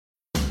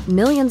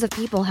Millions of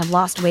people have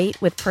lost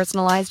weight with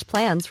personalized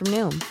plans from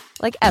Noom.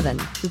 Like Evan,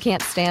 who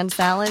can't stand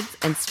salads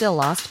and still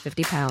lost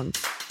 50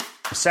 pounds.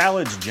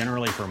 Salads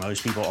generally for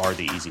most people are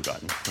the easy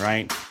button,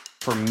 right?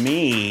 For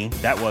me,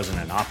 that wasn't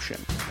an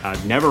option.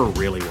 I never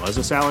really was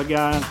a salad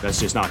guy. That's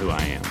just not who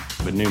I am.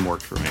 But Noom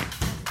worked for me.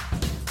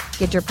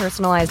 Get your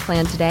personalized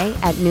plan today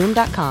at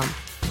Noom.com.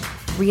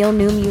 Real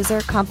Noom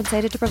user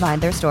compensated to provide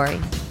their story.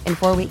 In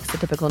 4 weeks, the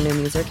typical Noom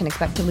user can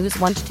expect to lose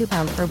 1 to 2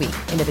 pounds per week.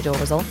 Individual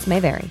results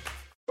may vary.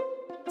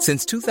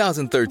 Since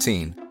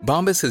 2013,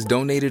 Bombas has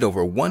donated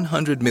over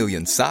 100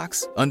 million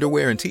socks,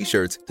 underwear, and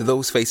T-shirts to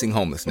those facing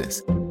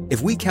homelessness.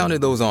 If we counted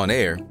those on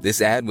air,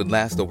 this ad would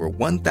last over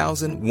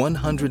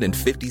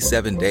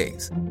 1,157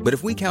 days. But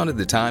if we counted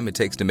the time it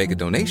takes to make a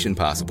donation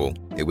possible,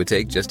 it would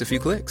take just a few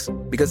clicks.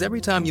 Because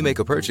every time you make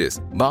a purchase,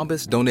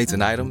 Bombas donates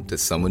an item to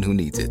someone who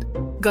needs it.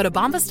 Go to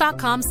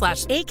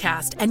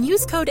bombas.com/ACAST and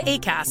use code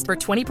ACAST for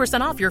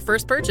 20% off your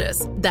first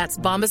purchase. That's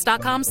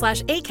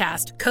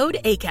bombas.com/ACAST, code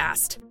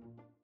ACAST.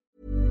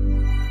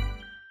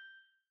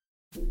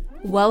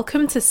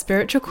 Welcome to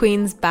Spiritual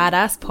Queen's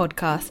Badass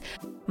Podcast.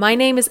 My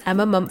name is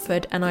Emma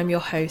Mumford and I'm your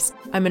host.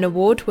 I'm an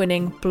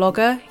award-winning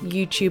blogger,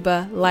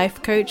 YouTuber,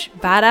 life coach,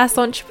 badass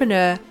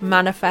entrepreneur,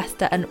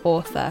 manifester, and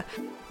author.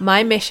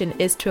 My mission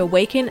is to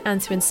awaken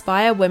and to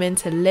inspire women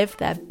to live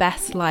their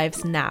best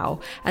lives now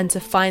and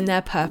to find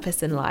their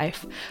purpose in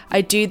life.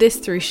 I do this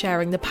through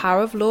sharing the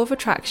power of law of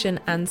attraction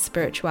and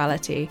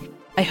spirituality.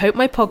 I hope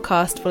my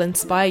podcast will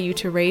inspire you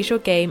to raise your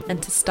game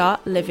and to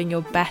start living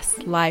your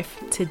best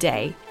life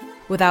today.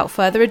 Without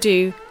further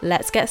ado,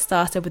 let's get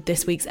started with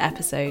this week's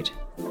episode.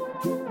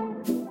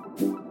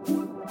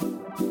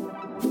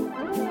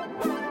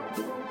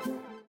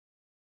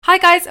 Hi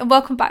guys, and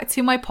welcome back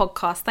to my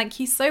podcast. Thank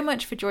you so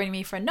much for joining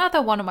me for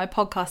another one of my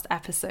podcast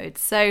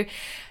episodes. So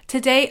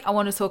today I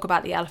want to talk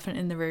about the elephant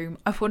in the room.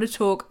 I want to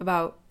talk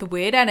about the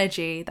weird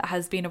energy that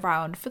has been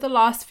around for the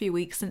last few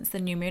weeks since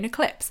the new moon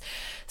eclipse.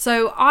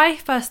 So I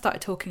first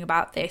started talking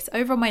about this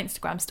over on my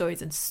Instagram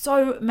stories, and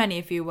so many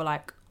of you were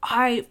like,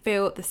 I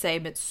feel the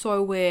same. It's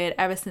so weird.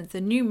 Ever since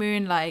the new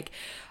moon, like,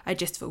 I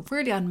just feel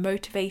really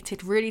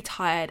unmotivated, really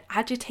tired,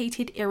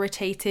 agitated,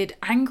 irritated,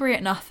 angry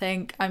at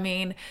nothing. I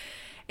mean,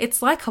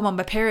 it's like I'm on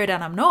my period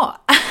and I'm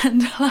not.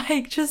 And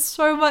like, just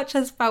so much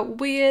has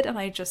felt weird, and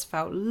I just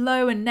felt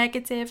low and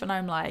negative, and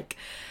I'm like,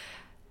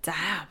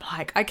 damn,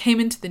 like I came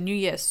into the new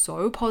year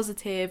so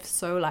positive,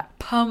 so like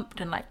pumped,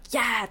 and like,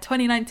 yeah,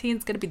 2019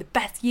 is going to be the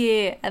best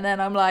year. And then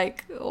I'm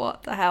like,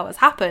 what the hell has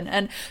happened?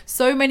 And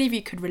so many of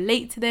you could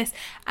relate to this.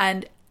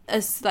 And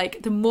as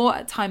like the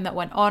more time that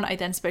went on, I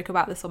then spoke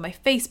about this on my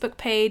Facebook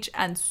page,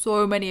 and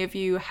so many of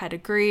you had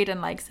agreed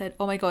and like said,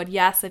 oh my God,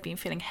 yes, I've been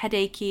feeling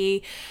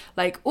headachy,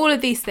 like all of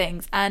these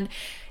things. And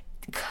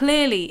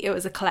clearly it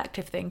was a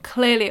collective thing.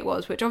 Clearly it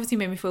was, which obviously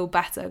made me feel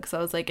better, because I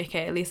was like,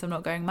 okay, at least I'm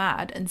not going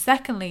mad. And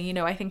secondly, you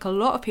know, I think a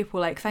lot of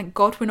people like, thank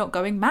God we're not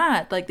going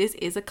mad. Like, this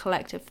is a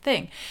collective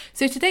thing.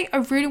 So today I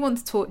really want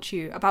to talk to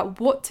you about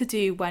what to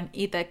do when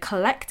either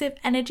collective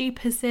energy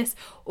persists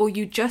or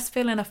you just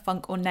feel in a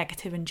funk or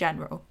negative in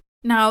general.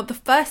 Now, the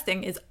first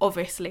thing is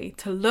obviously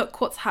to look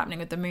what's happening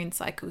with the moon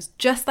cycles.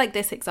 Just like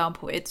this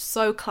example, it's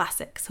so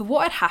classic. So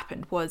what had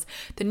happened was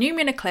the new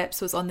moon eclipse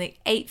was on the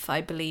 8th,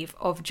 I believe,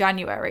 of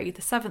January,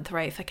 the 7th or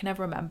 8th, I can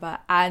never remember.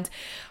 And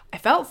I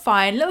felt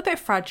fine, a little bit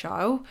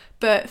fragile,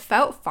 but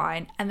felt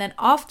fine. And then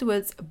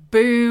afterwards,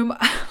 boom,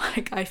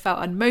 like I felt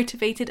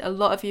unmotivated. A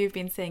lot of you have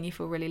been saying you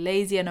feel really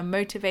lazy and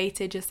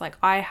unmotivated, just like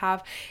I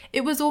have.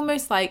 It was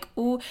almost like,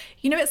 oh,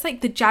 you know, it's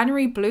like the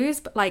January blues,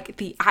 but like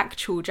the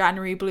actual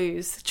January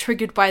blues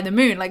triggered by the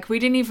moon. Like, we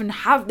didn't even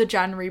have the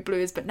January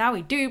blues, but now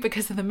we do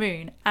because of the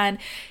moon. And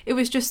it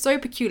was just so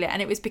peculiar.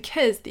 And it was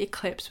because the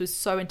eclipse was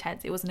so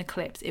intense. It was an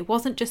eclipse. It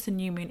wasn't just a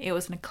new moon, it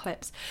was an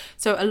eclipse.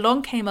 So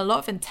along came a lot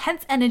of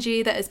intense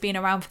energy that has been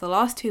around for the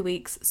last 2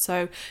 weeks.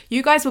 So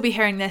you guys will be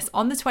hearing this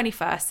on the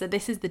 21st. So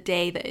this is the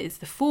day that is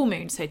the full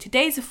moon. So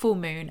today's a full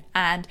moon,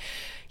 and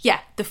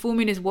yeah, the full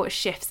moon is what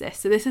shifts this.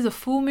 So this is a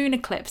full moon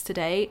eclipse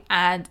today,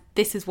 and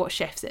this is what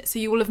shifts it. So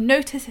you will have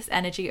noticed this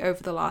energy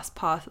over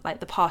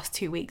the past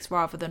 2 weeks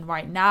rather than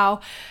right now.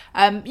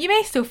 You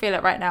may still feel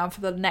it right now for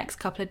the next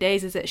couple of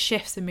days as it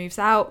shifts and moves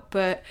out,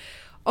 but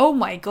oh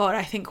my God,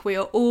 I think we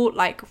are all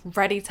like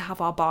ready to have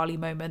our Bali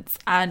moments.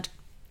 And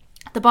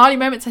the Bali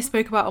moments I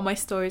spoke about on my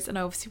stories, and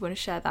I obviously want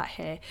to share that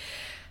here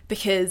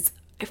because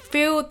I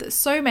feel that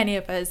so many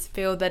of us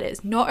feel that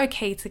it's not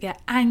okay to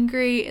get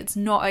angry, it's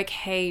not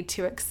okay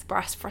to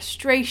express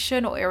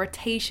frustration or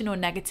irritation or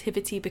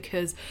negativity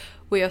because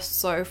we are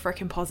so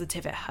freaking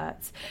positive it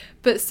hurts.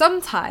 But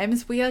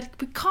sometimes we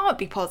can't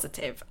be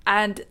positive,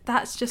 and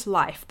that's just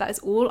life. That is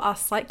all our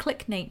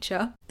cyclic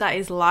nature. That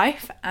is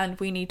life, and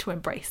we need to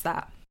embrace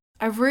that.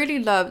 I read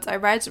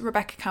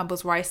Rebecca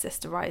Campbell's Rise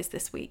Sister Rise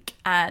this week,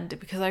 and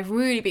because I've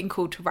really been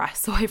called to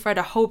rest, so I've read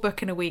a whole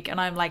book in a week, and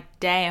I'm like,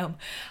 damn,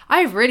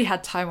 I've really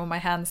had time on my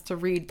hands to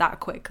read that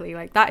quickly.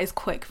 Like, that is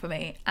quick for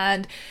me.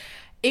 And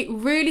it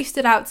really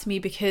stood out to me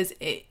because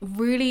it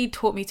really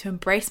taught me to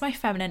embrace my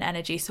feminine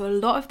energy. So a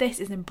lot of this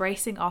is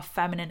embracing our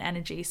feminine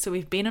energy. So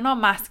we've been in our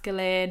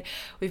masculine,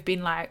 we've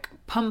been like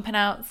pumping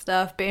out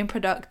stuff, being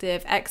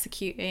productive,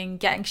 executing,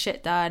 getting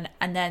shit done,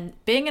 and then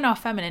being in our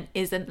feminine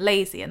isn't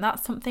lazy. And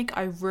that's something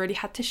I really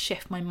had to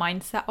shift my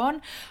mindset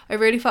on. I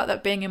really felt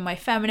that being in my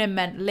feminine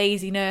meant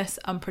laziness,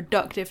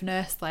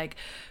 unproductiveness. Like,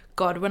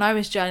 God, when I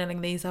was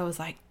journaling these, I was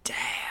like,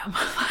 damn,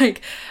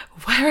 like,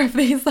 where have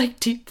these like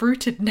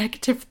deep-rooted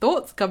negative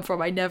thoughts come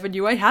from? I never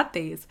knew I had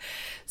these.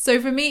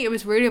 So for me, it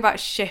was really about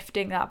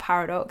shifting that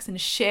paradox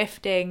and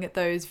shifting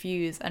those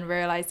views and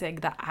realizing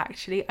that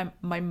actually I'm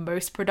my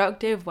most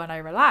productive when I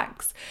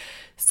relax.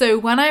 So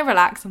when I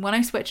relaxed and when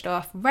I switched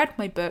off, read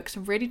my books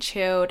and really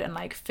chilled and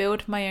like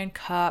filled my own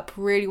cup,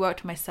 really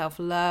worked on my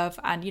self-love.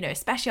 And, you know,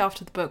 especially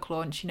after the book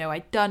launch, you know,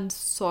 I'd done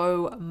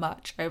so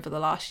much over the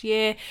last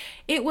year.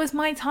 It was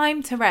my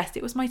time to rest.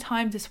 It was my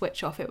time to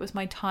switch off. It was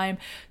my time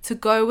to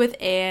go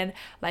within,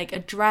 like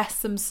address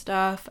some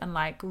stuff and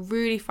like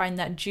really find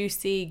that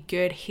juicy,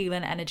 good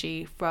healing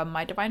energy from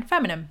my divine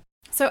feminine.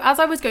 So as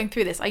I was going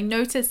through this, I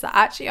noticed that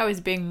actually I was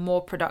being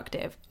more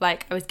productive.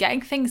 Like I was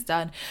getting things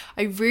done.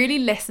 I really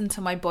listened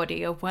to my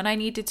body of when I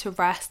needed to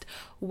rest,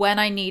 when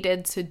I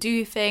needed to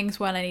do things,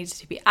 when I needed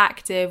to be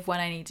active, when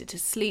I needed to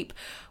sleep,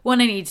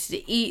 when I needed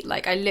to eat.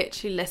 Like I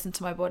literally listened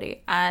to my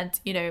body. And,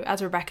 you know,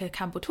 as Rebecca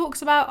Campbell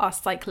talks about, our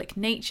cyclic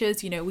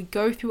natures, you know, we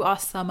go through our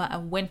summer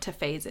and winter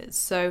phases.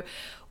 So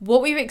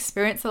what we've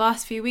experienced the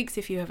last few weeks,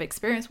 if you have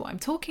experienced what I'm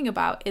talking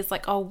about, is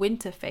like our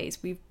winter phase.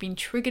 We've been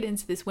triggered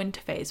into this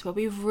winter phase where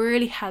we've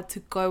really had to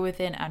go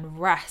within and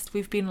rest.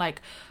 We've been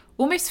like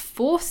almost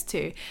forced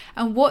to.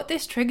 And what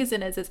this triggers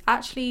in us is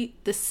actually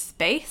the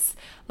space.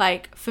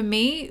 Like for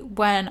me,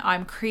 when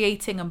I'm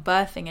creating and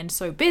birthing and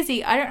so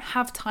busy, I don't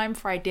have time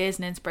for ideas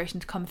and inspiration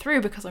to come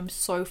through because I'm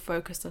so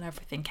focused on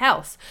everything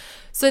else.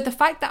 So the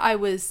fact that I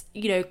was,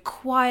 you know,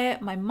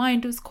 quiet, my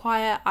mind was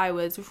quiet, I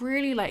was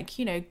really like,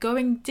 you know,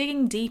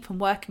 digging deep and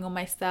working on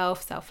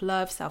myself,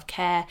 self-love,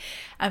 self-care,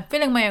 and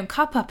filling my own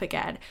cup up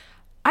again.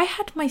 I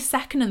had my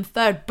second and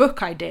third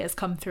book ideas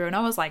come through and I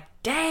was like,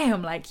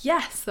 damn, like,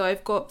 yes. So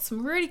I've got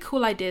some really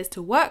cool ideas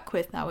to work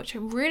with now, which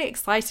I'm really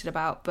excited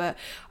about, but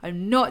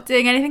I'm not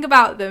doing anything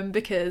about them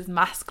because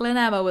masculine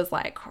Emma was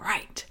like,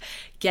 right,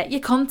 get your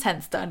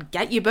contents done,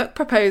 get your book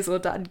proposal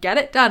done, get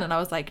it done. And I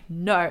was like,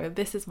 no,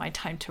 this is my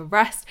time to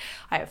rest.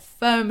 I have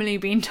firmly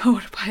been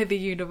told by the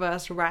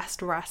universe,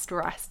 rest, rest,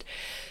 rest.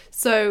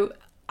 So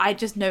I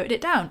just noted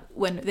it down.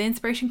 When the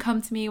inspiration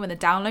came to me, when the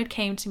download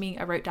came to me,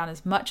 I wrote down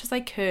as much as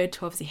I could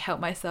to obviously help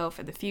myself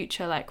in the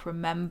future, like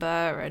remember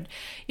and,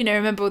 you know,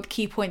 remember all the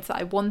key points that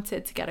I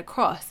wanted to get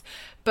across.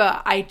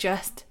 But I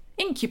just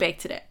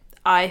incubated it.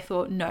 I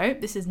thought, no,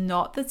 this is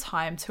not the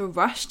time to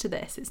rush to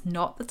this. It's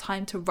not the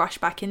time to rush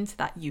back into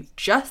that. You've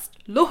just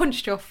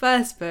launched your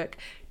first book.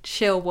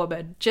 Chill,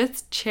 woman,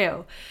 just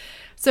chill.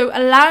 So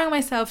allowing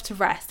myself to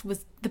rest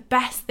was the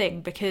best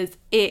thing because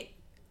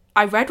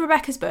I read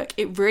Rebecca's book.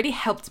 It really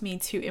helped me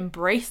to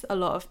embrace a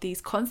lot of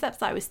these concepts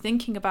that I was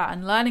thinking about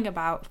and learning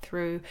about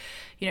through,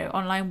 you know,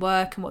 online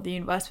work and what the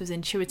universe was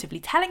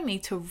intuitively telling me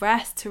to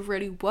rest, to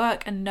really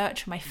work and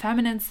nurture my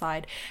feminine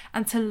side,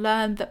 and to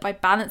learn that by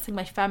balancing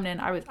my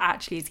feminine, I was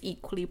actually as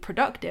equally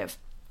productive.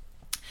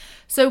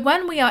 So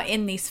when we are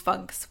in these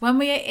funks, when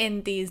we are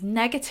in these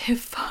negative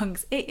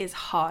funks, it is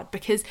hard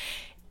because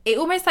it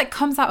almost like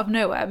comes out of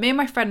nowhere. Me and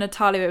my friend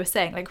Natalia were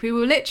saying, like, we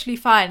were literally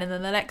fine, and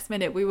then the next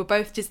minute we were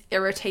both just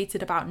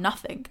irritated about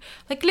nothing.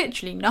 Like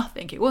literally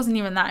nothing. It wasn't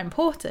even that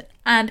important.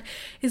 And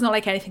it's not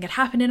like anything had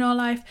happened in our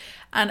life.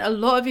 And a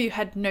lot of you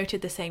had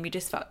noted the same. You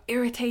just felt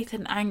irritated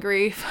and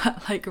angry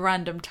at like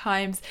random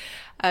times.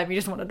 You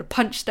just wanted to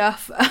punch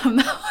stuff.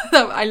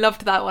 I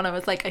loved that one. I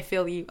was like, I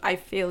feel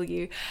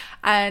you.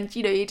 And,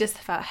 you know, you just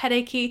felt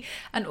headachy.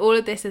 And all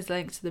of this is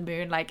linked to the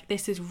moon. Like,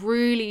 this is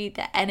really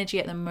the energy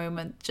at the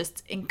moment,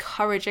 just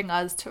encouraging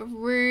us to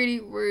really,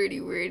 really,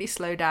 really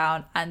slow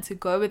down and to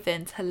go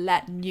within, to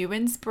let new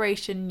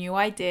inspiration, new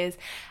ideas,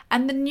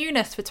 and the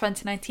newness for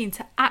 2019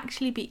 to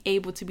actually be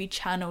able to be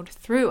channeled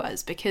through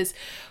us. Because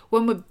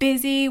when we're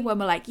busy, when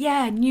we're like,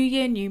 yeah, new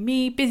year, new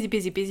me,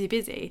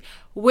 busy,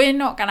 we're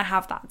not going to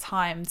have that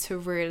time to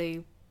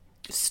really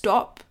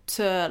stop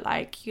to,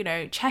 like, you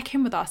know, check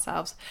in with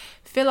ourselves,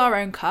 fill our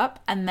own cup,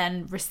 and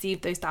then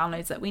receive those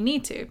downloads that we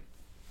need to.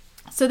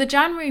 So the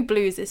January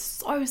blues is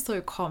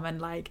so common.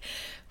 Like,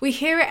 we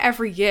hear it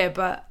every year,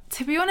 but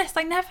to be honest,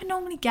 I never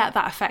normally get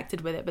that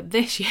affected with it. But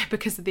this year,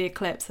 because of the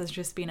eclipse, has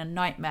just been a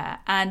nightmare.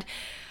 And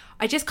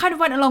I just kind of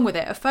went along with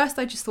it. At first,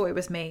 I just thought it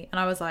was me. And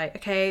I was like,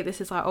 okay,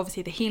 this is like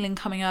obviously the healing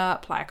coming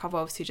up. Like, I've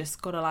obviously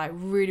just got to like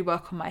really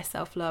work on my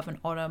self-love and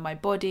honor my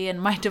body.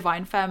 And my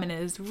divine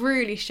feminine is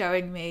really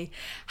showing me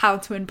how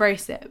to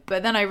embrace it.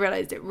 But then I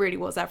realized it really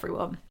was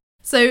everyone.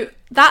 So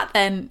that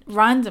then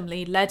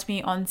randomly led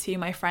me onto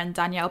my friend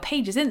Danielle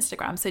Page's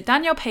Instagram. So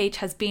Danielle Page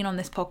has been on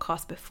this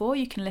podcast before.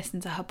 You can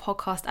listen to her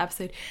podcast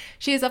episode.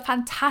 She is a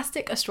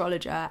fantastic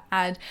astrologer,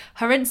 and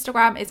her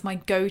Instagram is my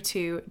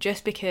go-to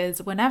just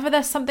because whenever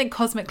there's something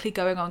cosmically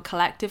going on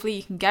collectively,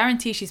 you can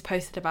guarantee she's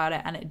posted about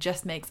it, and it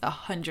just makes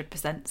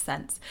 100%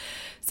 sense.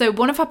 So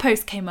one of her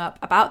posts came up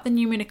about the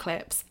new moon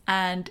eclipse,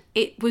 and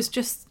it was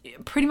just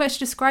pretty much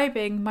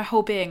describing my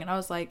whole being, and I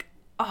was like,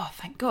 oh,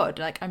 thank God,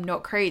 like, I'm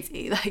not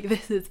crazy. Like,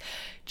 this is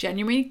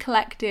genuinely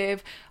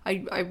collective.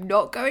 I'm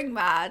not going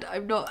mad.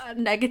 I'm not a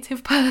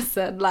negative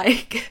person.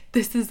 Like,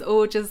 this is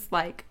all just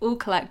like all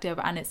collective,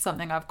 and it's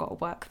something I've got to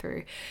work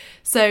through.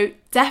 So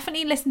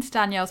definitely listen to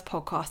Danielle's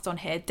podcast on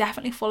here.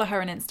 Definitely follow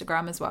her on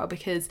Instagram as well,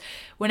 because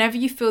whenever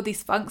you feel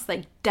these funks,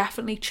 like,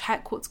 definitely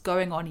check what's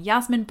going on.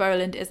 Yasmin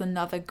Boland is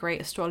another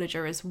great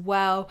astrologer as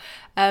well.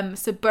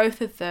 So both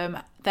of them,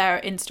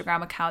 their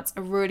Instagram accounts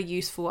are really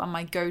useful and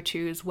my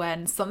go-tos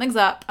when something's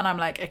up and I'm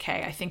like,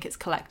 okay, I think it's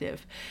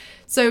collective.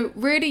 So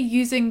really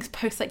using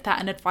posts like that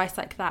and advice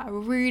like that are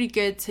really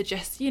good to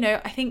just,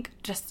 I think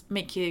just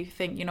make you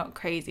think you're not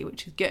crazy,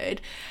 which is good.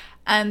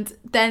 And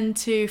then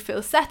to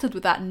feel settled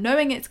with that,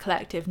 knowing it's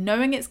collective,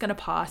 knowing it's going to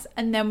pass,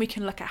 and then we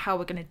can look at how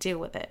we're going to deal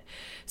with it.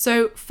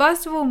 So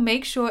first of all,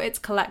 make sure it's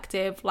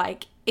collective.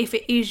 Like, if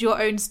it is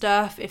your own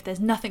stuff, if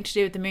there's nothing to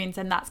do with the moons,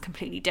 then that's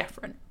completely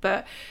different.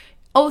 But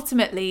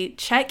ultimately,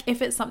 check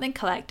if it's something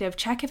collective,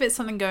 check if it's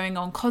something going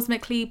on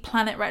cosmically,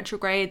 planet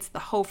retrogrades, the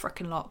whole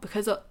freaking lot,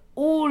 because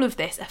all of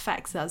this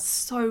affects us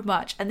so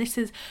much. And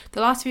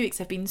the last few weeks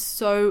have been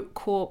so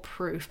core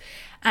proof.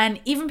 And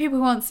even people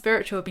who aren't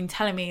spiritual have been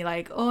telling me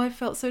like, oh, I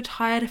felt so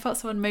tired, I felt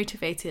so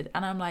unmotivated.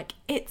 And I'm like,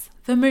 it's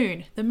the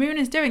moon. The moon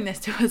is doing this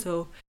to us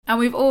all. And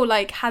we've all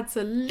like had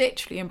to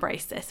literally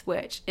embrace this,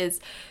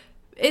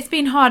 it's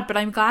been hard, but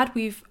I'm glad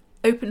we've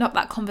opened up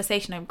that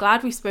conversation. I'm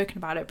glad we've spoken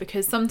about it,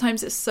 because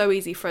sometimes it's so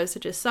easy for us to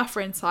just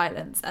suffer in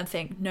silence and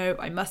think, no,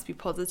 I must be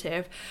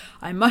positive.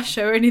 I must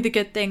show only the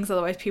good things,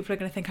 otherwise people are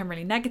going to think I'm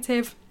really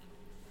negative.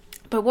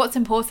 But what's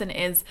important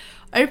is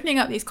opening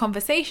up these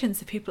conversations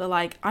so people are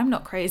like, I'm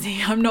not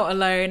crazy, I'm not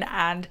alone,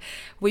 and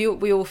we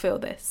all feel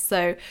this.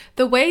 So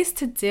the ways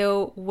to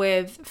deal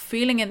with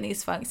feeling in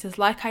these funks is,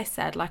 like I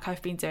said, like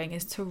I've been doing,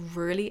 is to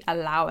really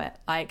allow it.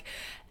 Like,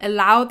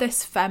 allow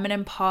this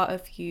feminine part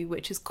of you,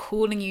 which is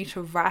calling you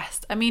to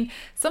rest. I mean,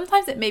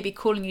 sometimes it may be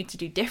calling you to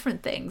do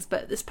different things,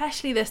 but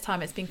especially this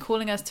time, it's been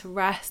calling us to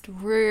rest,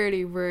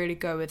 really, really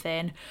go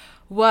within,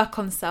 work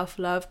on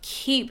self-love,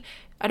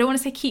 I don't want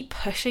to say keep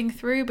pushing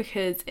through,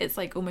 because it's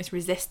like almost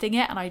resisting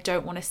it, and I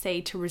don't want to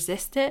say to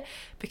resist it,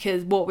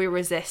 because what we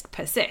resist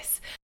persists.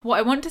 What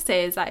I want to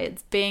say is that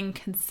it's being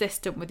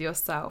consistent with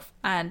yourself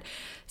and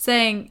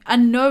saying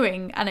and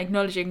knowing and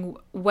acknowledging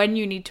when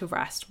you need to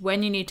rest,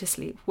 when you need to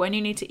sleep, when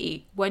you need to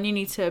eat, when you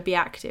need to be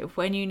active,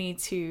 when you need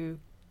to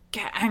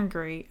get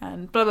angry,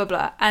 and blah, blah,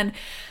 blah. And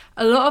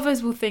a lot of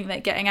us will think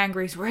that getting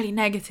angry is really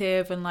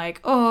negative and like,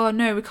 oh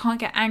no, we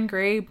can't get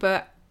angry,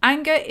 but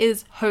anger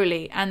is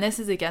holy. And this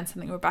is again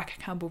something Rebecca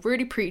Campbell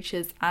really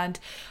preaches, and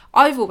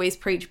I've always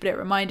preached, but it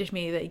reminded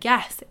me that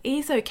yes, it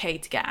is okay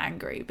to get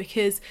angry,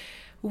 because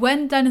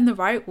when done in the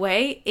right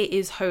way, it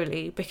is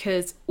holy,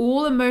 because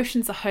all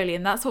emotions are holy,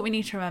 and that's what we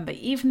need to remember.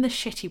 Even the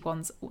shitty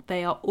ones,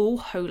 they are all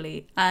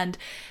holy, and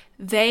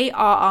they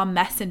are our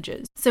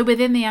messengers. So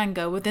within the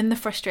anger, within the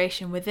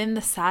frustration, within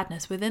the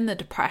sadness, within the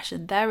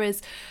depression, there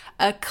is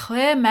a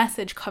clear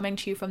message coming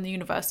to you from the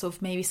universe of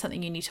maybe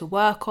something you need to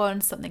work on,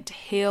 something to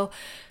heal,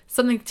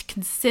 something to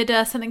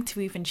consider, something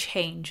to even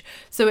change.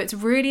 So it's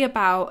really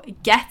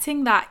about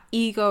getting that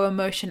ego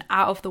emotion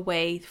out of the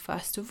way,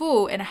 first of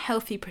all, in a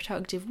healthy,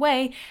 productive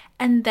way,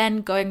 and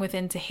then going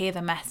within to hear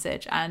the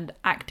message and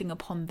acting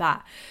upon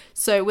that.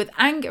 So with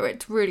anger,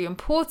 it's really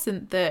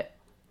important that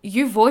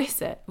you voice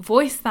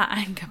that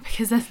anger,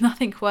 because there's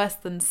nothing worse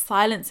than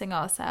silencing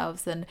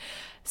ourselves and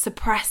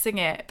suppressing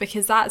it,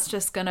 because that's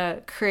just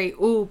gonna create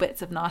all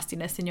bits of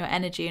nastiness in your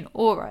energy and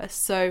aura.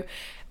 So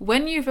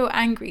when you feel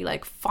angry,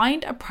 like,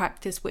 find a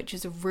practice which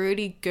is a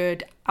really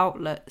good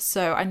outlet.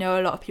 So I know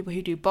a lot of people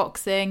who do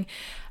boxing,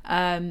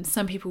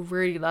 some people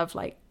really love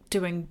like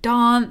doing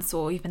dance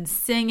or even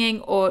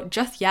singing or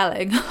just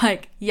yelling.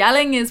 Like,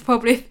 yelling is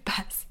probably the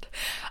best.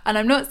 And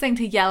I'm not saying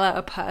to yell at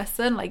a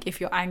person, like if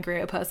you're angry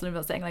at a person, I'm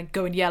not saying like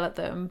go and yell at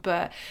them,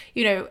 but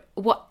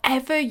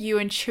whatever you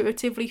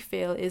intuitively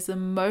feel is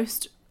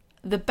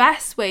the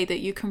best way that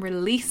you can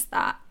release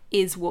that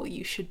is what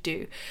you should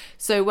do.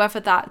 So whether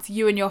that's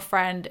you and your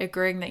friend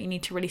agreeing that you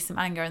need to release some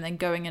anger and then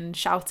going and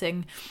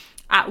shouting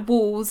at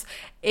walls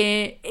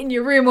in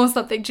your room or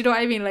something, do you know what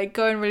I mean? Like,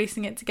 go and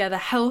releasing it together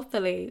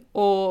healthily,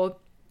 or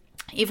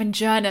even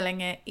journaling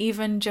it,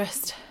 even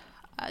just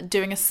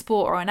doing a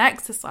sport or an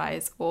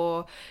exercise,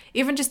 or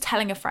even just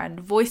telling a friend,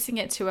 voicing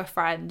it to a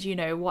friend,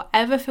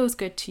 whatever feels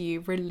good to you,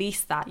 release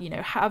that,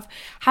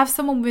 have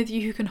someone with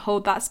you who can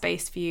hold that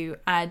space for you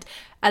and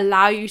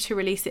allow you to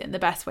release it in the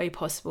best way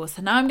possible.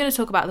 So now I'm going to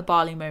talk about the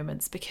barley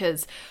moments,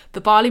 because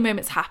the barley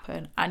moments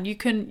happen, and you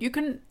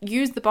can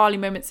use the barley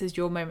moments as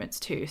your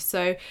moments too.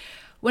 So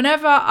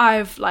whenever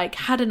I've like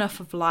had enough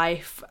of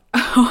life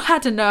or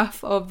had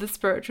enough of the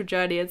spiritual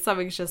journey and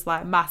something's just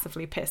like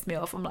massively pissed me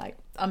off, I'm like,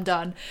 I'm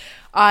done.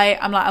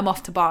 I'm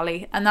off to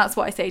Bali. And that's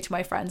what I say to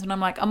my friends when I'm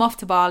like, I'm off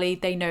to Bali.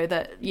 They know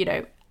that, you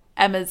know,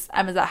 Emma's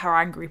at her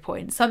angry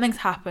point. Something's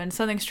happened,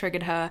 something's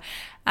triggered her,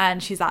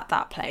 and she's at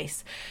that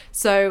place.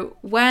 So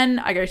when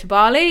I go to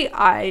Bali,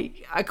 I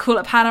call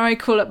up Hannah, I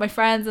call up my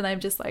friends, and I'm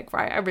just like,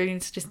 right, I really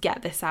need to just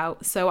get this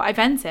out. So I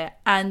vent it,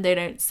 and they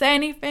don't say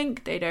anything,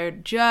 they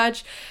don't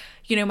judge.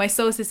 You know, my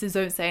soul sisters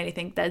don't say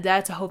anything. They're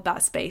there to hold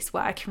that space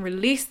where I can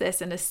release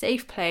this in a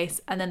safe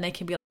place, and then they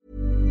can be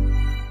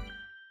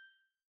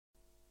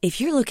If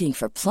you're looking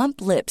for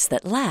plump lips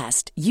that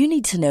last, you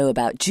need to know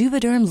about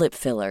Juvederm lip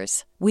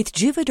fillers. With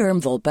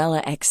Juvederm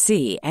Volbella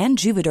XC and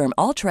Juvederm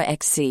Ultra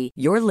XC,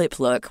 your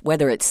lip look,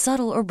 whether it's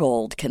subtle or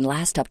bold, can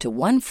last up to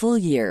 1 full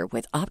year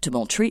with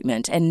optimal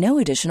treatment and no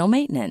additional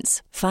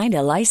maintenance. Find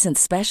a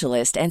licensed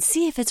specialist and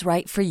see if it's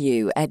right for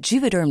you at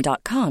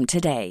Juvederm.com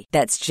today.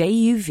 That's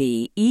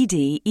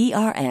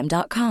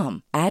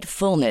JUVEDERM.com. Add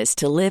fullness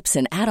to lips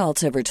in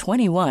adults over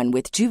 21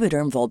 with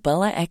Juvederm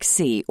Volbella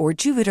XC or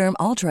Juvederm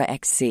Ultra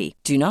XC.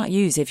 Do not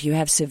use if you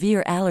have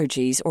severe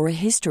allergies or a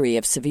history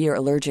of severe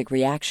allergic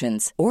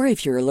reactions, or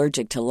if you're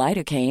allergic to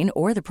lidocaine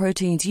or the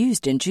proteins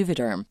used in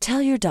Juvederm. Tell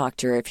your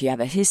doctor if you have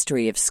a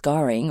history of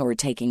scarring or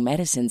taking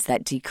medicines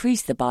that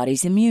decrease the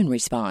body's immune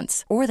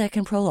response or that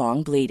can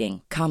prolong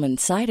bleeding. Common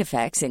side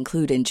effects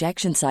include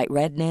injection site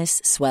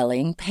redness,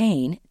 swelling,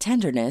 pain,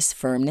 tenderness,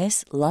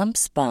 firmness,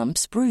 lumps,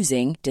 bumps,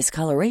 bruising,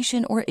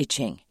 discoloration, or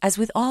itching. As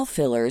with all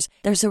fillers,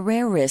 there's a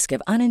rare risk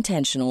of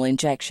unintentional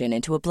injection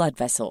into a blood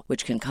vessel,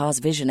 which can cause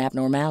vision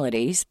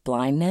abnormalities,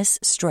 blindness,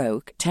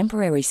 stroke,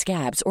 temporary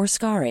scabs, or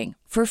scarring.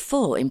 For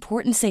full,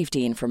 important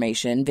safety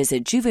information,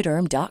 visit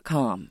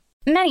Juvederm.com.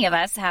 Many of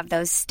us have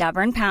those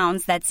stubborn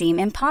pounds that seem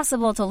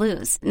impossible to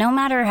lose, no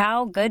matter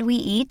how good we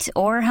eat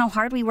or how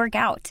hard we work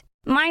out.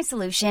 My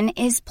solution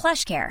is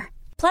PlushCare.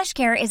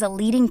 PlushCare is a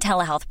leading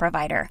telehealth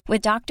provider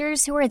with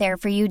doctors who are there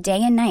for you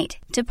day and night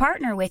to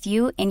partner with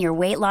you in your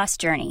weight loss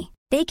journey.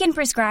 They can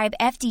prescribe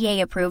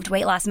FDA-approved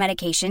weight loss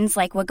medications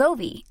like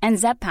Wegovy and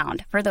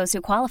Zepbound for those who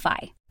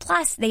qualify.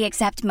 Plus, they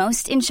accept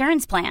most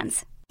insurance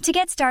plans. To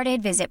get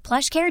started, visit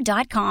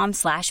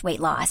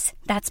plushcare.com/weightloss.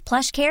 That's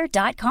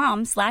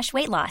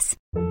plushcare.com/weightloss.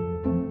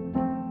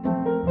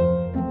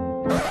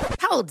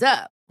 Hold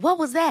up. What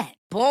was that?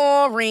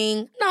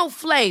 Boring. No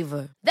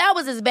flavor. That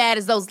was as bad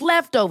as those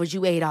leftovers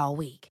you ate all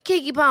week.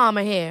 Keke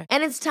Palmer here,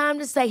 and it's time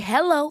to say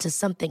hello to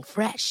something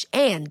fresh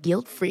and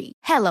guilt-free.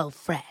 Hello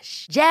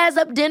Fresh. Jazz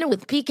up dinner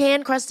with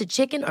pecan-crusted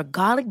chicken or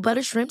garlic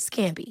butter shrimp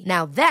scampi.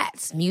 Now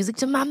that's music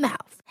to my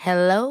mouth.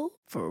 Hello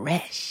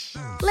Fresh.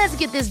 Let's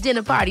get this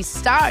dinner party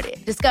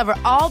started. Discover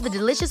all the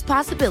delicious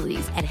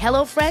possibilities at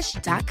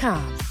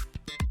HelloFresh.com.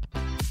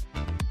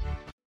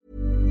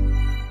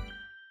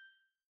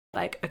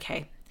 like,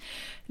 okay,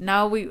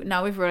 now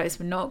we've realized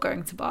we're not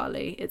going to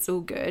Bali. It's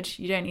all good.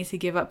 You don't need to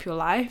give up your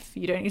life.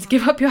 You don't need to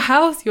give up your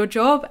house, your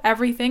job,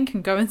 everything.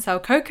 Can go and sell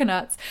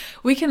coconuts.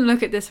 We can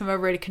look at this from a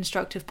really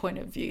constructive point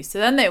of view. So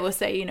then they will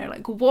say, you know,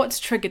 like, what's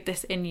triggered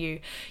this in you?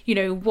 You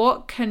know,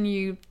 what can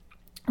you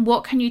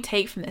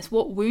take from this?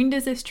 What wound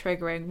is this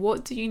triggering?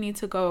 What do you need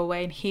to go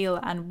away and heal?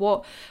 And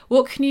what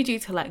can you do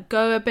to let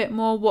go a bit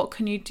more? What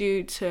can you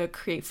do to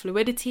create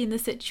fluidity in the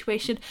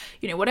situation?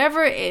 You know,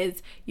 whatever it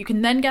is, you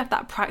can then get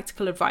that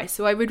practical advice.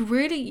 So I would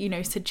really, you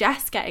know,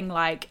 suggest getting,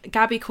 like,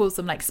 Gabby calls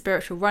them like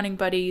spiritual running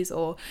buddies,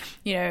 or,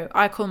 you know,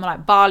 I call them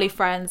like Bali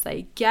friends.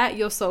 Like, get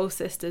your soul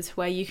sisters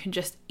where you can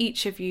just,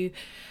 each of you,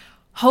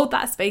 hold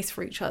that space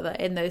for each other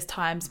in those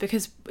times.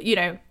 Because, you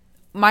know,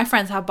 my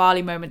friends have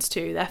Bali moments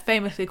too. They're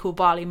famously called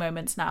Bali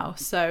moments now.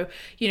 So,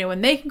 you know,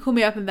 when they can call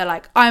me up and they're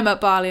like, I'm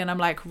at Bali, and I'm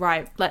like,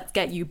 right, let's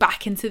get you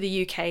back into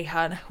the UK,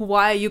 hun.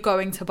 Why are you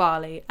going to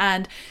Bali?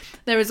 And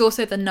there is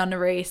also the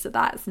nunnery. So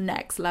that's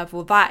next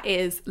level. That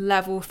is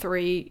level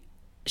 3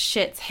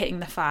 shit's hitting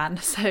the fan.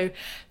 So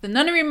the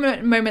nunnery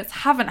moments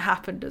haven't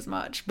happened as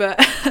much,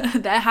 but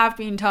there have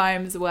been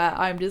times where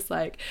I'm just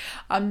like,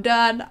 I'm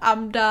done.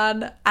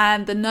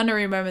 And the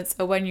nunnery moments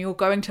are when you're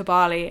going to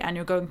Bali and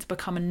you're going to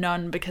become a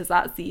nun, because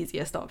that's the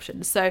easiest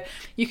option. So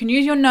you can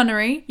use your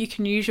nunnery, you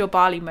can use your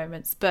Bali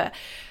moments, but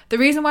the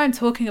reason why I'm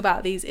talking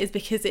about these is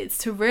because it's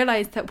to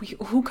realize that we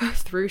all go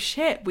through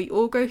shit. We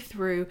all go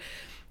through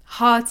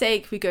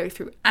heartache, we go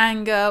through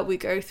anger, we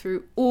go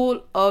through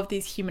all of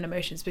these human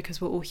emotions, because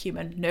we're all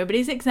human.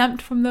 Nobody's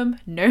exempt from them.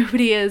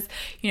 Nobody is,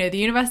 you know, the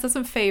universe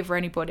doesn't favor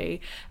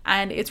anybody.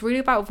 And it's really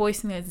about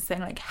voicing those and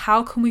saying, like,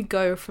 how can we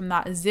go from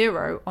that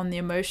 0 on the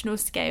emotional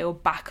scale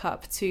back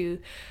up to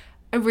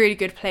a really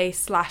good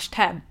place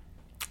 /10.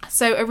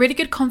 So a really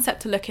good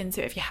concept to look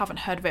into, if you haven't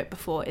heard of it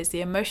before, is the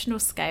Emotional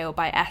Scale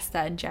by Esther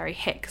and Jerry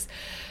Hicks.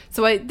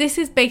 So this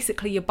is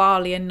basically your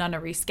Bali and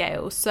nunnery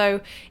scale.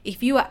 So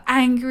if you are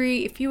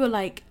angry, if you are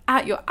like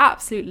at your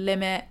absolute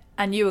limit,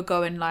 and you were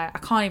going like, I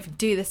can't even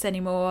do this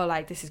anymore,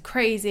 like this is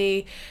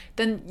crazy,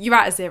 then you're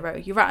at a 0.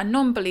 You're at a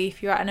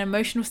non-belief, you're at an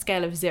emotional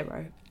scale of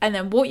 0. And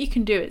then what you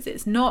can do is,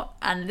 it's not,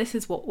 and this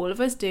is what all of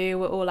us do,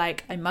 we're all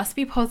like, I must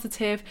be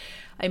positive,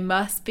 I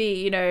must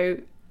be,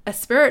 a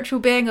spiritual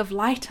being of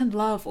light and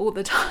love all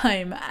the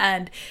time,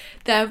 and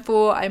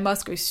therefore I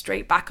must go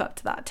straight back up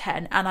to that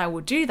 10. And I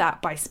will do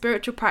that by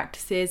spiritual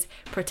practices,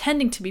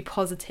 pretending to be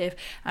positive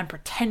and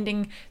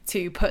pretending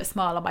to put a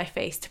smile on my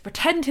face, to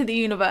pretend to the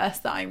universe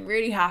that I'm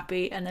really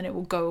happy, and then it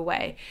will go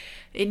away.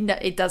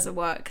 It doesn't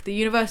work. The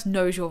universe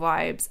knows your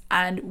vibes,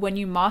 and when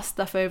you mask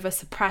stuff over,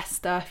 suppress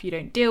stuff, you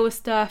don't deal with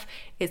stuff,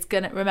 it's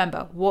gonna,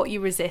 remember, what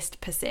you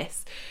resist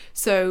persists.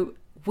 So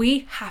we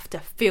have to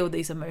feel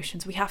these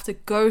emotions. We have to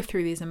go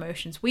through these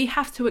emotions. We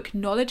have to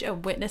acknowledge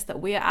and witness that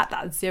we are at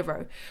that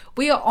 0.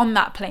 We are on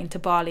that plane to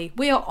Bali.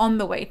 We are on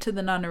the way to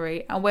the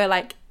nunnery, and we're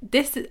like,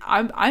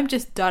 I'm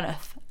just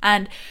doneeth.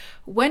 And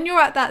when you're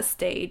at that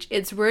stage,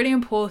 it's really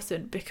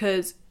important,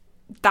 because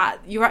that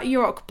you're at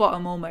your rock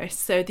bottom almost.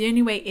 So the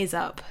only way is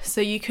up.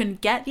 So you can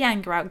get the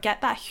anger out, get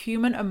that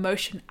human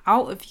emotion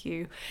out of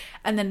you,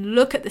 and then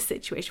look at the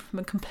situation from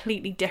a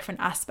completely different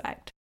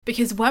aspect.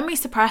 Because when we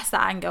suppress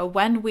that anger,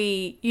 when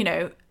we,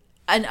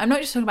 and I'm not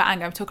just talking about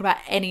anger, I'm talking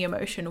about any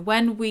emotion.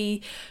 When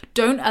we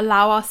don't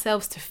allow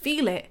ourselves to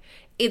feel it,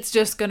 it's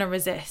just going to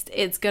resist.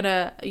 It's going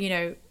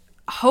to,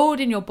 hold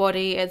in your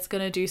body. It's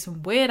going to do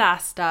some weird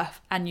ass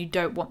stuff, and you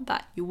don't want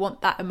that. You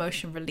want that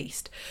emotion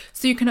released.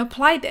 So you can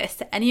apply this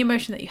to any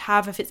emotion that you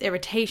have, if it's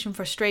irritation,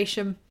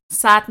 frustration,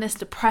 sadness,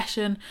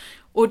 depression,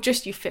 or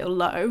just you feel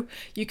low.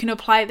 You can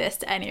apply this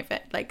to any of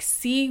it. Like,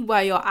 see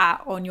where you're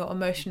at on your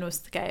emotional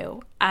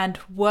scale and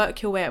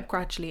work your way up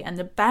gradually. And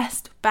the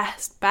best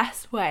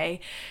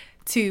way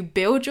to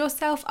build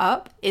yourself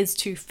up is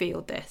to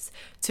feel this,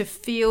 to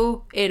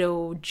feel it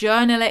all.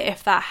 Journal it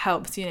if that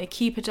helps.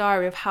 Keep a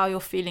diary of how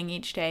you're feeling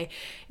each day,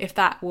 if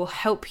that will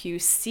help you.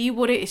 See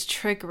what it is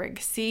triggering.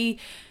 See,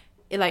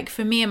 like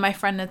for me and my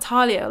friend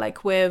Natalia,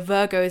 like we're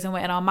Virgos and we're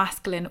in our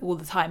masculine all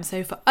the time.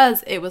 So for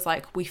us, it was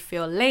like, we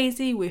feel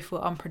lazy, we feel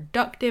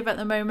unproductive at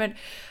the moment.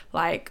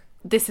 Like,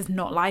 this is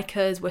not like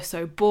us. We're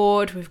so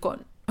bored. We've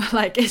got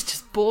like, it's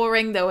just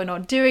boring that we're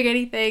not doing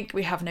anything.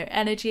 We have no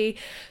energy.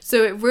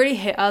 So it really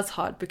hit us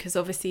hard, because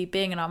obviously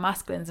being in our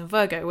masculines and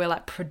Virgo, we're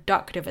like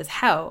productive as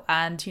hell.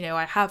 And,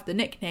 I have the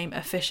nickname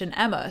Efficient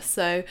Emma.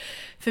 So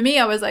for me,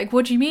 I was like,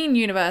 what do you mean,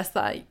 universe,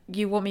 that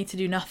you want me to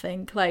do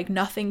nothing? Like,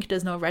 nothing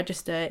does not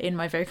register in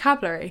my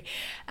vocabulary.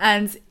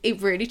 And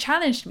it really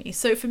challenged me.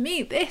 So for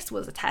me, this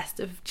was a test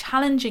of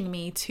challenging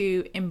me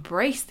to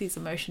embrace these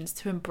emotions,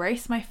 to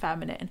embrace my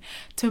feminine,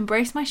 to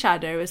embrace my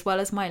shadow as well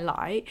as my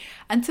light,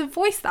 and to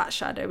voice that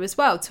shadow as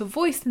well, to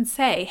voice and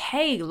say,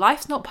 hey,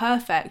 life's not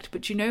perfect,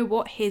 but you know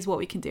what, here's what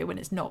we can do when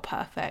it's not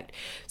perfect.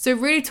 So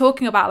really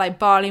talking about like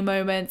Bali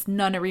moments,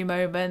 nunnery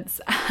moments,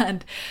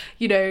 and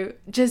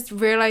just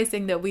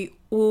realizing that we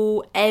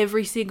all,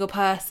 every single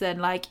person,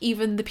 like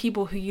even the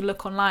people who you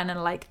look online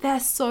and like they're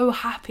so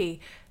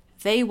happy,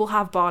 they will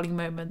have Bali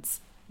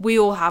moments. We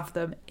all have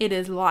them. It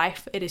is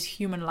life. It is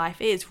human life.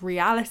 It is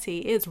reality.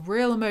 It is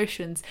real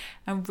emotions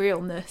and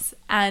realness.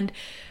 And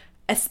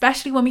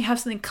especially when we have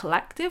something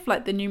collective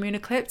like the new moon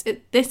eclipse,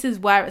 this is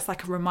where it's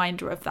like a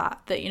reminder of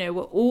that we're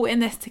all in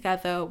this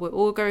together, we're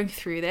all going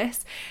through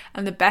this,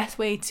 and the best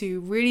way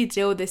to really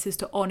deal with this is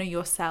to honor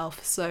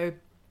yourself. So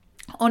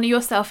honor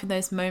yourself in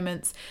those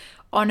moments,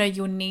 honor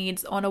your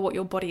needs, honor what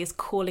your body is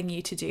calling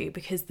you to do,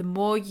 because the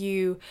more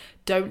you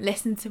don't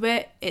listen to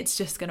it, it's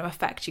just going to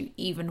affect you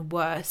even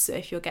worse. So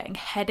if you're getting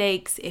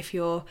headaches, if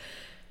you're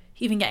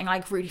even getting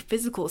like really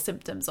physical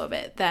symptoms of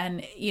it,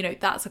 then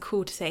that's a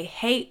call to say,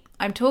 hey,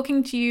 I'm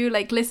talking to you,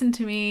 like listen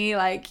to me,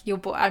 like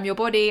I'm your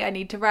body, I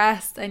need to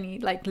rest, I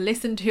need like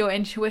listen to your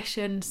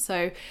intuition.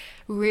 So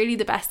really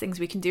the best things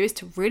we can do is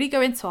to really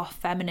go into our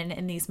feminine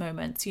in these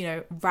moments,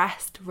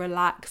 rest,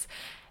 relax,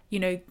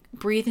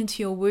 breathe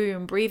into your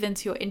womb, breathe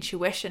into your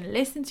intuition,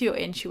 listen to your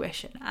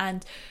intuition,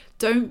 and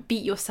don't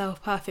beat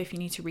yourself up if you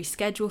need to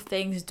reschedule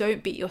things.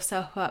 Don't beat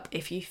yourself up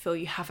if you feel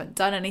you haven't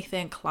done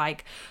anything.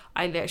 Like,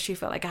 I literally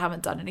feel like I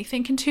haven't done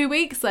anything in 2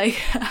 weeks. Like,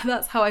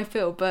 that's how I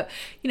feel. But,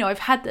 I've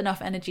had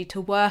enough energy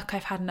to work.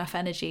 I've had enough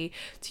energy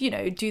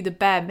to, do the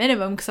bare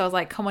minimum, because I was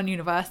like, come on,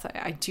 universe,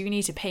 I do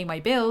need to pay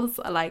my bills.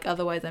 Like,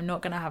 otherwise I'm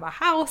not going to have a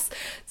house.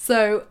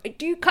 So I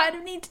do kind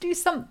of need to do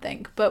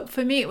something. But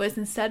for me, it was,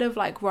 instead of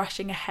like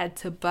rushing ahead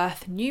to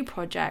birth new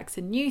projects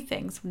and new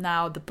things,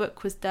 now the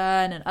book was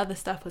done and other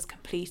stuff was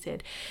completed.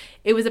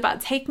 It was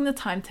about taking the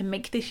time to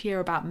make this year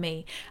about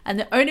me. And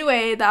the only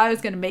way that I was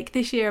going to make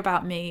this year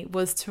about me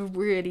was to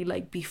really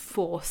like be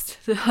forced,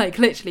 like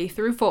literally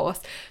through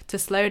force, to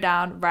slow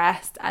down,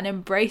 rest, and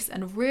embrace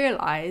and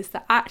realize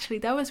that actually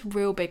there was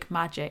real big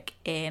magic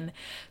in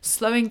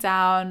slowing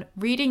down,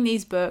 reading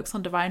these books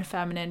on Divine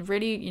Feminine,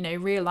 really,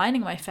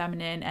 realigning my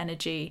feminine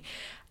energy.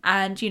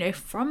 And,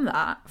 from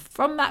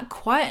that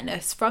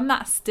quietness, from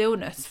that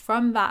stillness,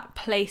 from that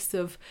place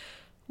of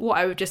what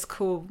I would just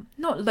call,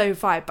 not low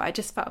vibe, but I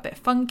just felt a bit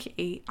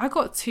funky, I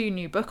got 2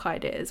 new book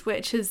ideas,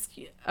 which is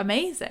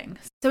amazing.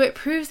 So it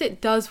proves it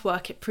does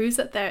work. It proves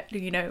that there,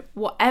 you know,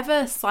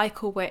 whatever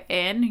cycle we're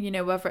in, you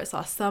know, whether it's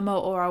our summer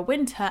or our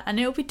winter, and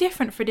it'll be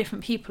different for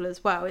different people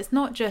as well. It's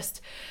not just,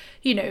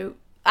 you know,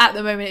 at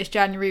the moment it's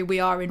January,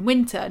 we are in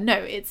winter. No,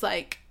 it's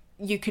like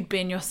you could be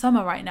in your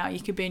summer right now,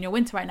 you could be in your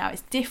winter right now.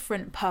 It's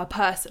different per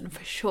person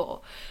for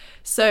sure.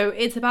 So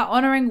it's about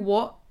honoring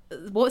what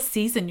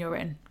season you're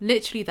in,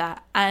 literally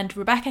that. And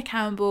Rebecca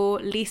Campbell,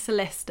 Lisa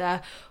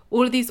Lister,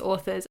 all of these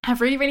authors have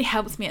really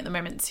helped me at the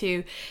moment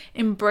to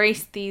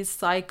embrace these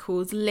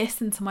cycles,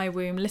 listen to my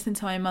womb, listen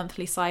to my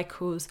monthly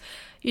cycles,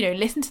 you know,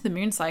 listen to the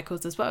moon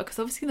cycles as well, because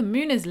obviously the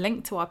moon is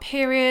linked to our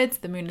periods,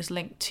 the moon is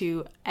linked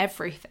to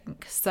everything.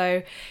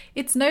 So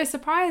it's no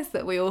surprise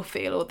that we all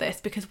feel all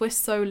this because we're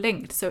so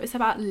linked. So it's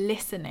about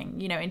listening,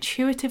 you know,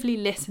 intuitively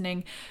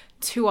listening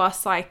to our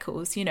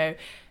cycles, you know,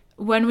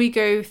 when we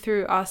go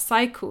through our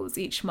cycles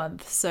each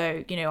month.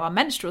 So, you know, our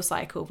menstrual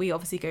cycle, we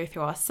obviously go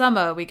through our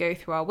summer, we go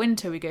through our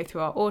winter, we go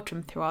through our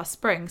autumn, through our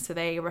spring. So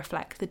they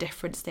reflect the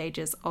different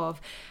stages of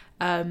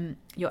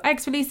your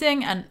eggs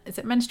releasing. And is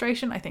it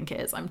menstruation? I think it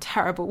is. I'm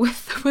terrible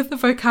with the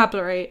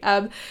vocabulary.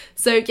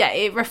 So yeah,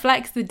 it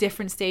reflects the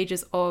different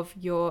stages of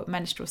your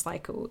menstrual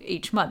cycle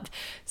each month.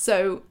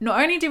 So not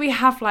only do we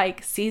have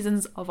like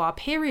seasons of our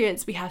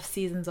periods, we have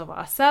seasons of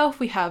ourself,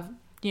 we have,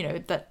 you know,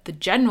 the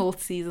general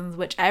seasons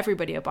which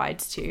everybody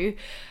abides to.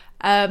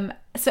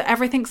 So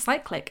everything's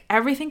cyclic,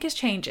 everything is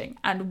changing.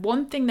 And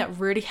one thing that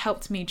really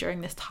helped me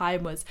during this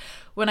time was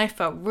when I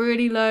felt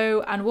really low,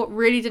 and what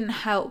really didn't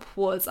help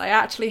was I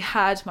actually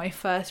had my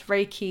first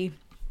Reiki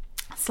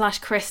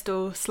 /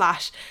 crystal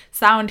 /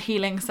 sound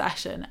healing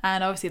session,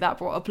 and obviously that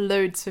brought up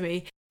loads for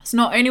me. So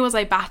not only was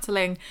I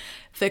battling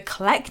the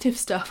collective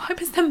stuff, I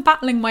was then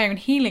battling my own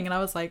healing, and I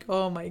was like,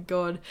 oh my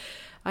god,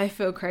 I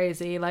feel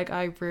crazy. Like,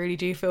 I really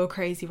do feel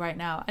crazy right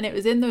now. And it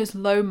was in those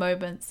low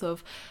moments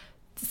of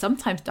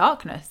sometimes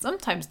darkness,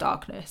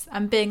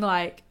 and being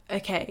like,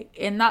 okay,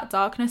 in that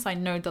darkness, I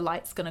know the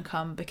light's going to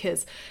come,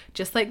 because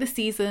just like the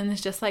seasons,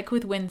 just like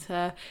with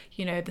winter,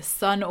 you know, the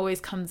sun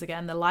always comes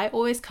again, the light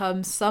always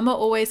comes, summer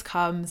always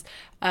comes.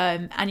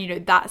 And, you know,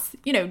 that's,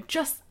 you know,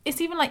 just, it's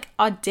even like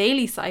our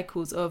daily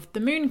cycles of the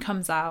moon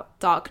comes out,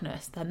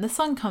 darkness, then the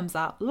sun comes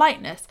out,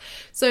 lightness.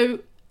 So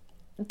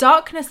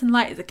darkness and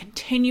light is a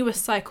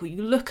continuous cycle.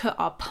 You look at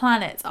our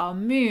planets, our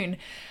moon,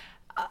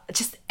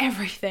 just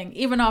everything,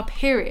 even our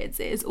periods,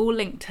 it is all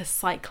linked to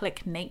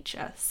cyclic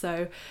nature.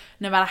 So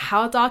no matter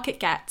how dark it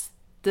gets,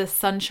 the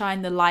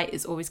sunshine, the light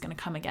is always going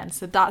to come again.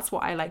 So that's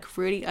what I like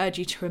really urge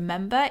you to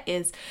remember,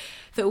 is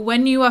that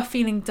when you are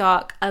feeling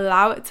dark,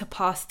 allow it to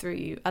pass through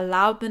you.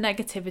 Allow the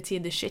negativity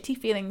and the shitty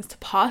feelings to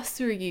pass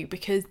through you,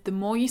 because the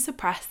more you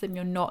suppress them,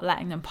 you're not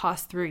letting them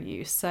pass through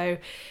you. So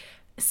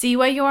see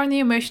where you are on the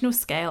emotional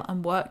scale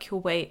and work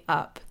your way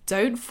up.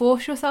 Don't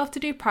force yourself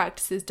to do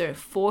practices. Don't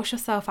force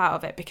yourself out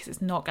of it, because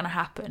it's not going to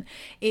happen.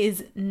 It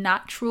is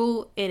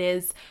natural. It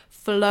is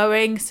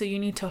flowing. So you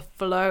need to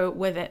flow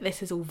with it.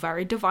 This is all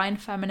very divine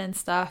feminine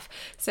stuff.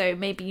 So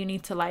maybe you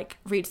need to like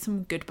read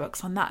some good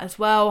books on that as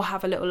well.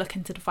 Have a little look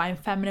into divine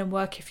feminine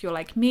work if you're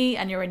like me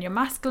and you're in your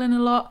masculine a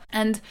lot.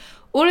 And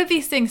all of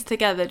these things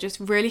together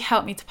just really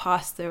helped me to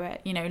pass through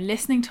it, you know,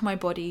 listening to my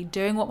body,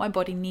 doing what my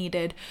body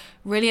needed,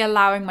 really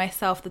allowing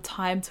myself the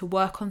time to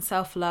work on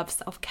self-love,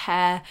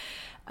 self-care,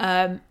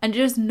 and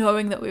just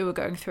knowing that we were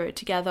going through it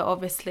together,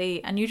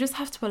 obviously. And you just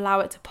have to allow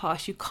it to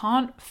pass. You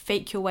can't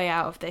fake your way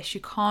out of this.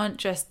 You can't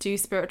just do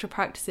spiritual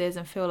practices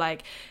and feel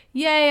like,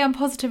 yay, I'm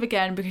positive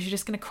again, because you're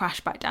just going to crash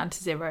back down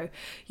to zero.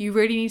 You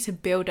really need to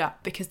build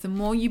up, because the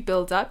more you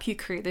build up, you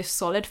create those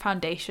solid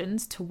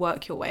foundations to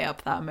work your way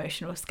up that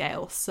emotional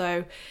scale.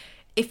 So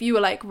if you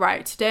were like,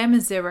 right, today I'm a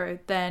 0,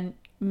 then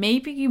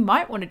maybe you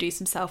might want to do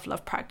some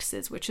self-love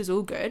practices, which is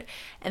all good.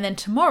 And then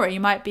tomorrow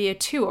you might be a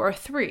 2 or a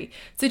 3.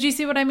 So do you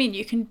see what I mean?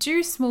 You can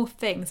do small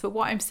things, but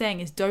what I'm saying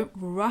is don't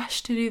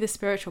rush to do the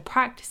spiritual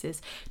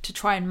practices to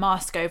try and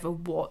mask over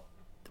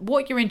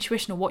what your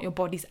intuition or what your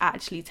body's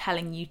actually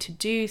telling you to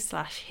do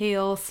 /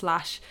 heal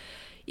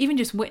 / even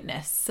just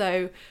witness.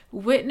 So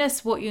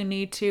witness what you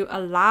need to,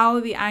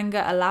 allow the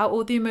anger, allow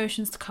all the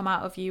emotions to come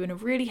out of you in a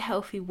really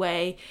healthy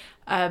way.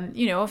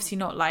 You know, obviously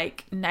not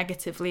like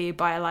negatively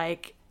by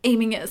like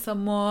aiming at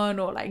someone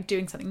or like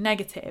doing something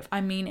negative.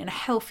 I mean in a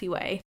healthy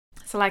way.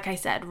 So like I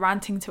said,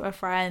 ranting to a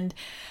friend,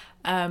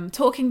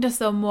 talking to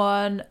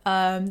someone,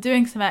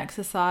 doing some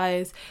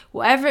exercise,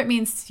 whatever it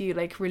means to you,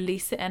 like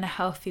release it in a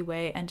healthy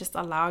way and just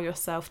allow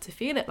yourself to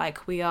feel it.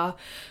 Like we are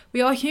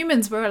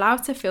humans, we're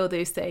allowed to feel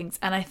those things.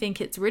 And I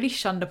think it's really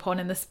shunned upon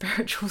in the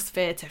spiritual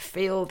sphere to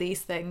feel these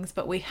things,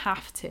 but we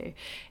have to.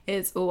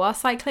 It's all our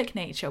cyclic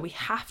nature. We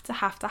have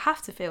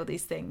to feel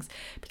these things,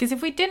 because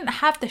if we didn't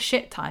have the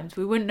shit times,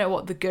 we wouldn't know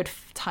what the good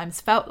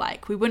times felt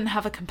like. We wouldn't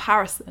have a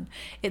comparison.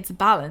 It's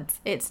balance,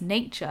 it's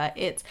nature,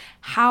 it's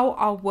how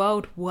our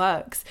world works.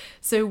 works.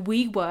 So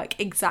we work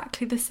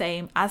exactly the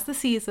same as the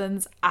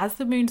seasons, as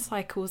the moon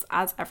cycles,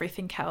 as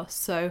everything else.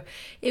 So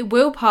it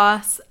will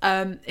pass.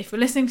 If you're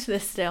listening to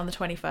this today on the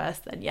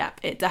 21st, then yep,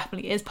 it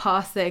definitely is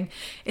passing.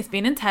 It's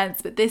been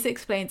intense, but this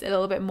explains a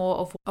little bit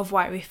more of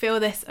why we feel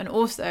this. And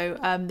also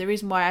the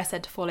reason why I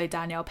said to follow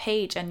Danielle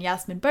Page and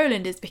Yasmin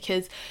Boland is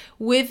because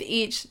with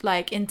each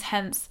like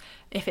intense,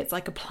 if it's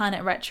like a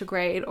planet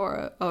retrograde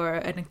or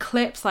an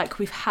eclipse like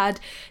we've had,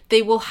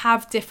 they will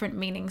have different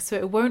meanings. So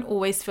it won't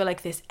always feel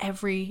like this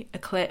every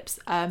eclipse.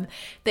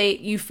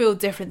 You feel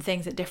different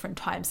things at different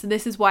times. So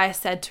this is why I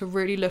said to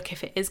really look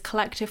if it is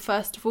collective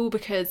first of all,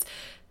 because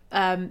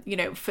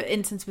for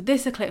instance, with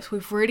this eclipse,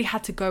 we've really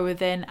had to go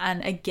within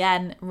and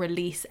again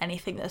release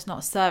anything that's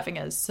not serving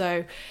us.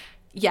 So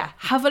yeah,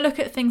 have a look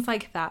at things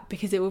like that,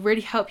 because it will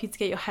really help you to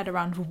get your head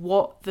around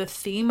what the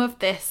theme of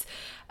this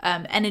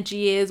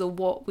energy is, or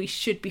what we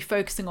should be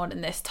focusing on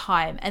in this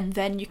time. And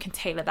then you can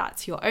tailor that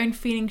to your own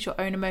feelings, your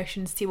own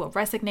emotions, see what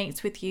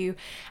resonates with you,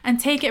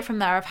 and take it from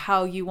there of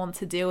how you want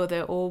to deal with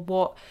it, or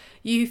what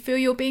you feel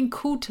you're being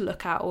called to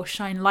look at or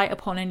shine light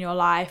upon in your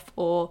life,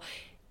 or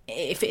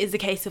if it is a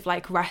case of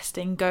like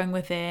resting, going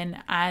within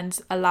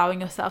and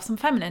allowing yourself some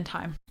feminine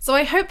time. So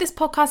I hope this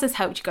podcast has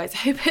helped you guys. I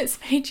hope it's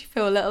made you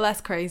feel a little less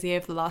crazy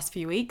over the last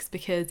few weeks,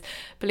 because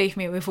believe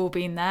me, we've all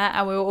been there,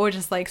 and we were all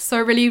just like so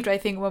relieved, I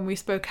think, when we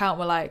spoke out and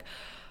we're like,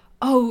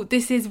 oh,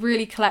 this is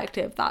really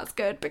collective. That's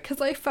good,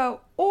 because I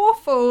felt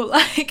awful.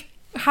 Like,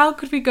 how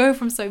could we go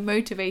from so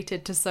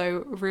motivated to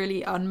so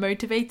really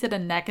unmotivated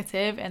and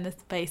negative in the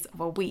space of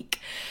a week?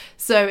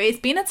 So it's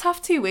been a tough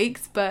 2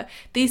 weeks, but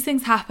these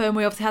things happen.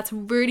 We obviously had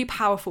some really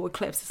powerful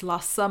eclipses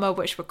last summer,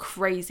 which were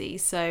crazy.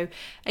 So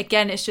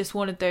again, it's just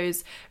one of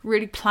those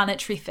really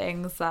planetary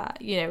things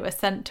that, are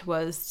sent to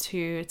us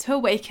to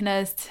awaken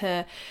us,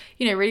 to,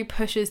 really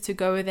push us to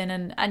go within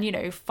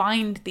and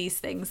find these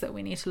things that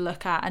we need to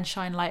look at and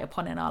shine light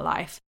upon in our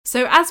life.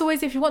 So as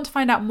always, if you want to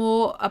find out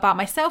more about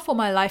myself or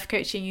my life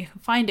coaching, you can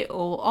find it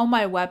all on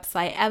my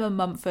website,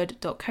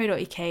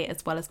 emmamumford.co.uk,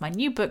 as well as my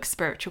new book,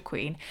 Spiritual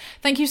Queen.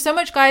 Thank you so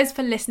much, guys,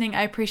 for listening.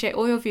 I appreciate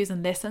all your views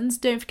and listens.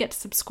 Don't forget to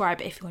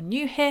subscribe if you're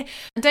new here.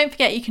 And don't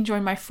forget you can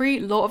join my free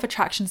Law of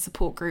Attraction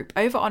support group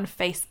over on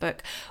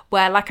Facebook,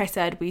 where, like I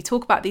said, we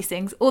talk about these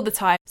things all the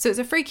time. So it's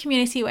a free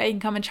community where you can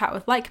come and chat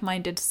with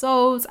like-minded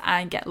souls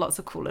and get lots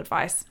of cool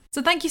advice.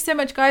 So thank you so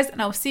much, guys,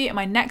 and I'll see you in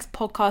my next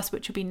podcast,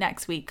 which will be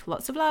next week.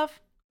 Lots of love.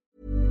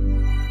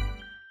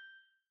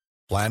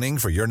 Planning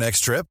for your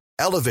next trip?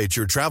 Elevate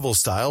your travel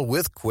style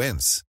with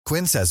Quince.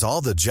 Quince has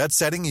all the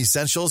jet-setting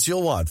essentials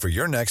you'll want for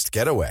your next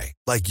getaway,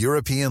 like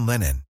European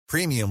linen,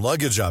 premium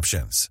luggage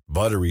options,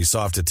 buttery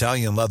soft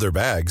Italian leather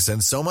bags,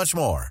 and so much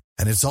more.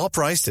 And it's all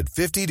priced at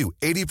 50 to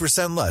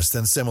 80% less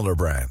than similar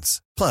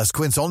brands. Plus,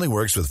 Quince only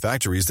works with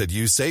factories that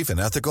use safe and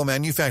ethical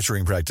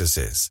manufacturing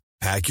practices.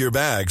 Pack your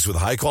bags with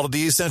high-quality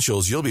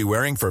essentials you'll be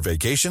wearing for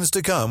vacations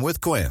to come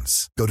with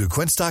Quince. Go to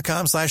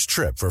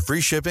quince.com/trip for free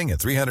shipping and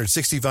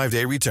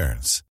 365-day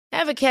returns.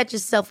 Ever catch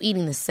yourself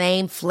eating the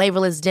same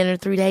flavorless dinner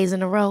 3 days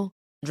in a row?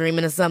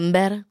 Dreaming of something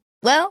better?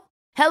 Well,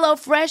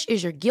 HelloFresh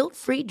is your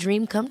guilt-free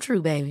dream come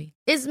true, baby.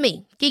 It's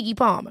me, Keke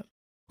Palmer.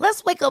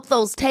 Let's wake up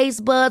those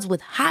taste buds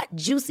with hot,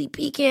 juicy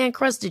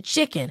pecan-crusted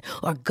chicken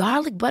or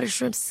garlic butter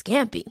shrimp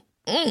scampi.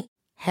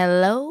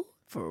 Hello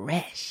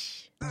Fresh.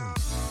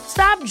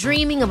 Stop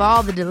dreaming of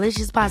all the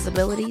delicious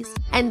possibilities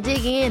and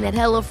dig in at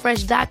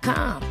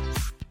HelloFresh.com.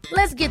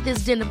 Let's get this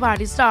dinner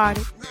party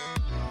started.